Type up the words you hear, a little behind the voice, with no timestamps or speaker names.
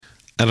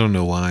I don't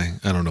know why.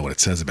 I don't know what it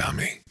says about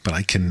me, but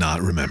I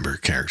cannot remember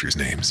characters'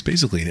 names,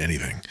 basically in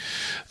anything.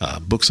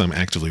 Books I'm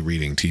actively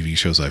reading, TV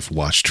shows I've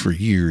watched for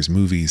years,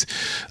 movies.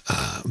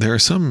 There are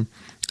some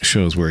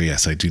shows where,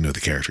 yes, I do know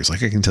the characters.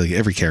 Like I can tell you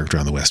every character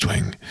on The West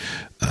Wing.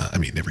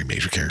 Every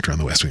major character on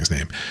The West Wing's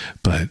name.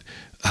 But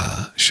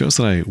shows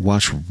that I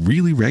watch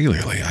really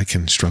regularly, I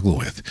can struggle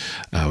with.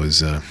 I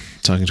was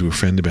talking to a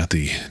friend about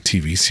the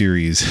TV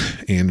series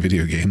and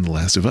video game The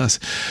Last of Us,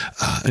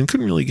 and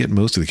couldn't really get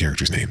most of the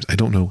characters' names. I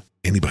don't know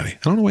anybody. I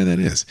don't know why that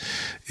is.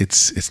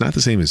 It's not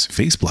the same as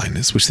face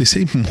blindness, which they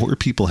say more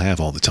people have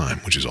all the time,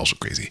 which is also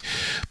crazy.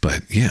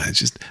 But yeah, it's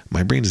just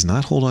my brain does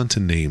not hold on to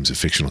names of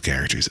fictional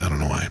characters. I don't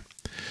know why.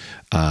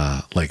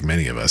 Like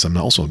many of us, I'm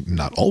also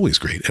not always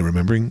great at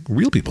remembering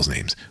real people's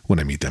names when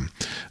I meet them.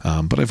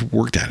 But I've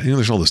worked at it.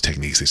 There's all those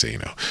techniques they say,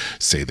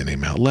 say the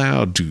name out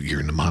loud, do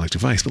your mnemonic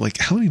device. But like,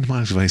 how many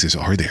mnemonic devices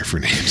are there for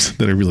names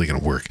that are really going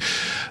to work?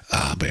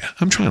 But yeah,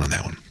 I'm trying on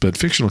that one. But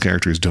fictional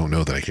characters don't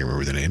know that I can't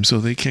remember the name, so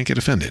they can't get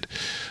offended.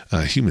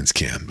 Humans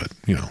can, but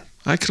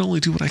I can only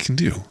do what I can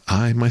do.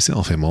 I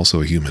myself am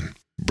also a human.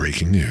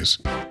 Breaking news.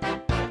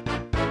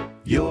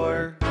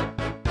 Your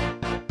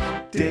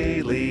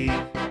Daily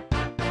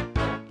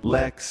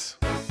Lex.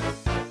 I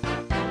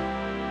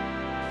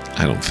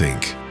don't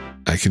think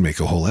I can make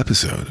a whole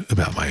episode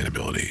about my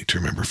inability to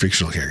remember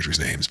fictional characters'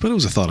 names, but it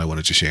was a thought I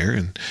wanted to share,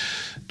 and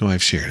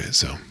I've shared it,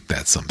 so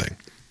that's something.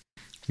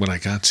 When I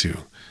got to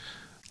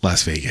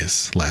Las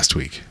Vegas last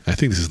week, I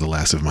think this is the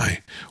last of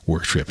my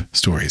work trip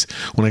stories.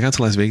 When I got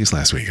to Las Vegas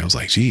last week, I was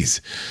like, geez,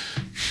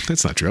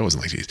 that's not true. I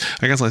wasn't like, geez.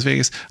 I got to Las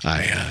Vegas.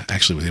 I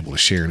actually was able to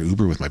share an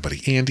Uber with my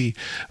buddy Andy.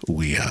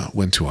 We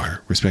went to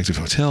our respective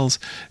hotels,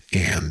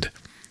 and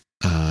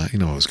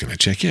I was going to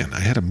check in. I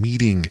had a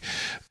meeting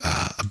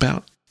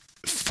about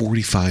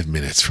 45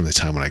 minutes from the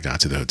time when I got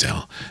to the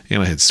hotel,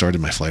 and I had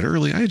started my flight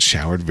early. I had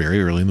showered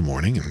very early in the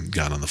morning and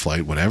got on the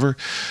flight, whatever.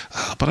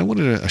 But I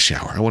wanted a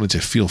shower. I wanted to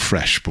feel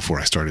fresh before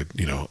I started,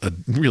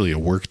 really a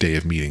work day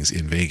of meetings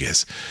in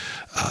Vegas,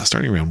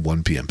 starting around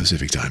 1 p.m.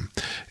 Pacific time.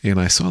 And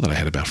I saw that I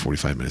had about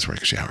 45 minutes where I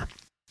could shower.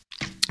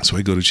 So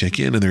I go to check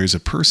in, and there is a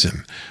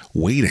person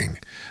waiting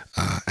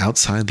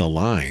outside the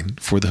line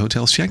for the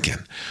hotel's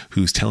check-in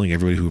who's telling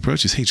everybody who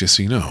approaches, hey, just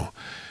so you know,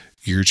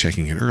 you're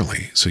checking in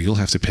early, so you'll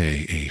have to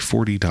pay a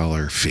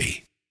 $40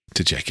 fee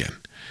to check in.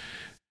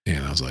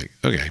 And I was like,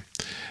 okay.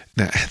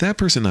 Now, had that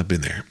person not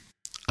been there,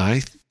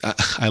 I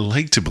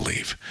like to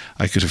believe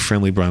I could have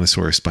friendly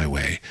brontosaurus by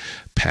way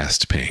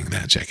past paying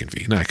that check-in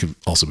fee. Now, I could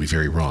also be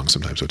very wrong.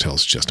 Sometimes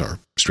hotels just are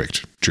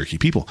strict, jerky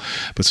people.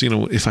 But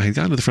so, if I had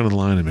gotten to the front of the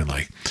line and been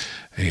like,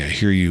 hey, I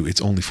hear you,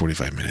 it's only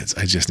 45 minutes.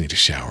 I just need a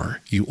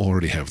shower. You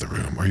already have the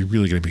room. Are you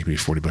really going to make me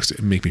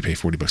pay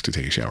 $40 to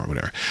take a shower,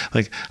 whatever?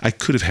 Like, I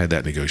could have had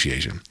that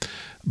negotiation.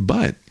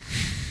 But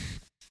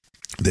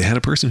they had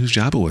a person whose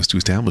job it was to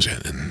establish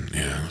it. And,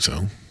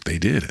 so they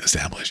did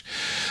establish.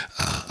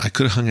 I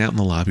could have hung out in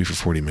the lobby for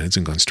 40 minutes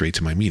and gone straight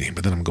to my meeting.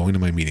 But then I'm going to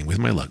my meeting with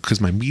my luck because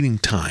my meeting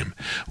time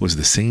was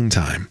the same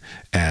time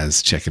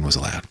as check-in was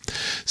allowed.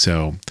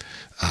 So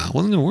it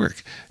wasn't going to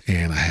work.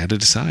 And I had to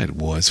decide,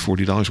 was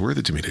 $40 worth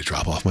it to me to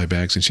drop off my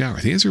bags and shower?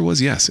 The answer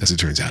was yes, as it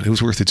turns out. It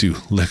was worth it to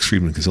Lex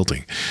Friedman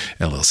Consulting,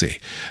 LLC.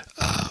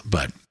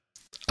 But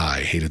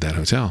I hated that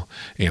hotel,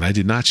 and I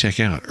did not check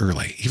out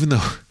early. Even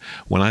though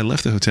when I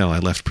left the hotel, I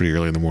left pretty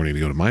early in the morning to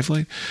go to my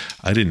flight,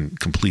 I didn't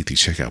complete the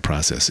checkout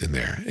process in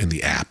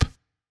the app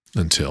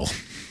until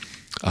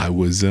I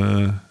was,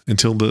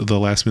 until the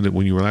last minute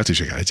when you were allowed to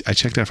check out. I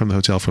checked out from the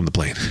hotel from the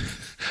plane.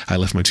 I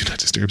left my Do Not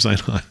Disturb sign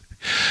on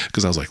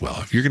because I was like, well,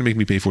 if you're going to make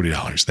me pay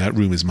 $40, that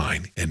room is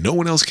mine and no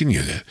one else can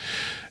use it,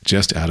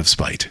 just out of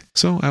spite.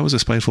 So I was a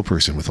spiteful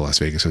person with the Las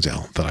Vegas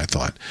hotel that I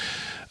thought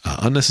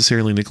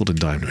unnecessarily nickeled and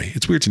dimed me.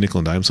 It's weird to nickel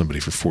and dime somebody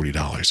for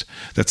 $40.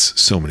 That's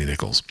so many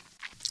nickels.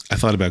 I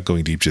thought about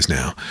going deep just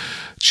now,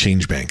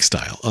 change bank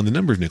style, on the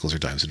number of nickels or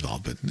dimes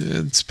involved, but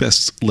it's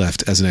best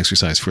left as an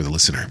exercise for the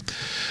listener.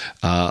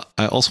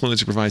 I also wanted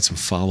to provide some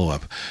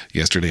follow-up.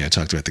 Yesterday, I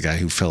talked about the guy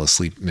who fell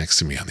asleep next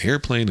to me on the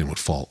airplane and would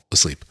fall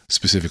asleep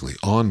specifically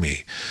on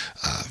me.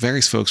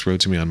 Various folks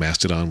wrote to me on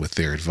Mastodon with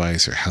their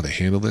advice or how they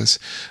handle this.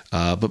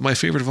 But my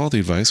favorite of all the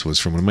advice was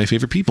from one of my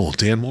favorite people,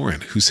 Dan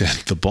Morin, who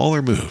said, the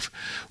baller move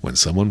when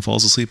someone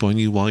falls asleep on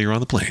you while you're on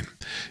the plane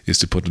is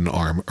to put an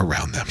arm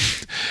around them.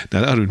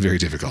 Now, that would have been very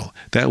difficult.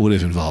 That would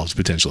have involved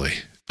potentially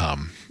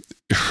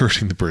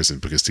hurting the person,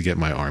 because to get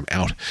my arm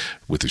out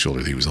with the shoulder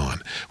that he was on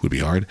would be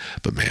hard.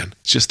 But man,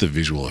 just the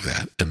visual of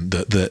that and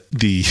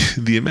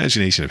the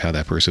imagination of how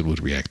that person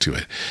would react to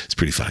it is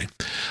pretty funny.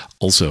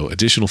 Also,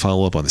 additional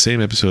follow-up on the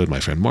same episode, my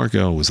friend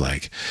Marco was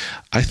like,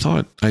 I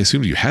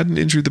assumed you hadn't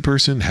injured the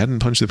person, hadn't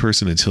punched the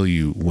person until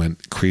you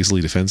went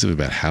crazily defensive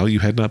about how you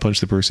had not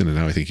punched the person, and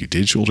now I think you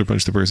did shoulder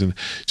punch the person.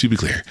 To be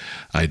clear,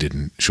 I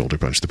didn't shoulder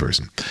punch the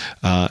person.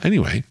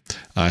 Anyway,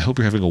 I hope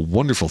you're having a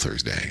wonderful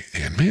Thursday.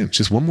 And man,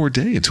 just one more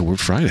day until we're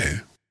Friday.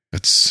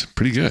 That's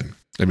pretty good.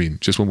 I mean,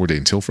 just one more day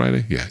until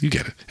Friday? Yeah, you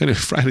get it. And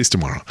Friday's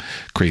tomorrow.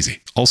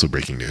 Crazy. Also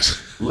breaking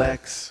news.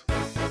 Lex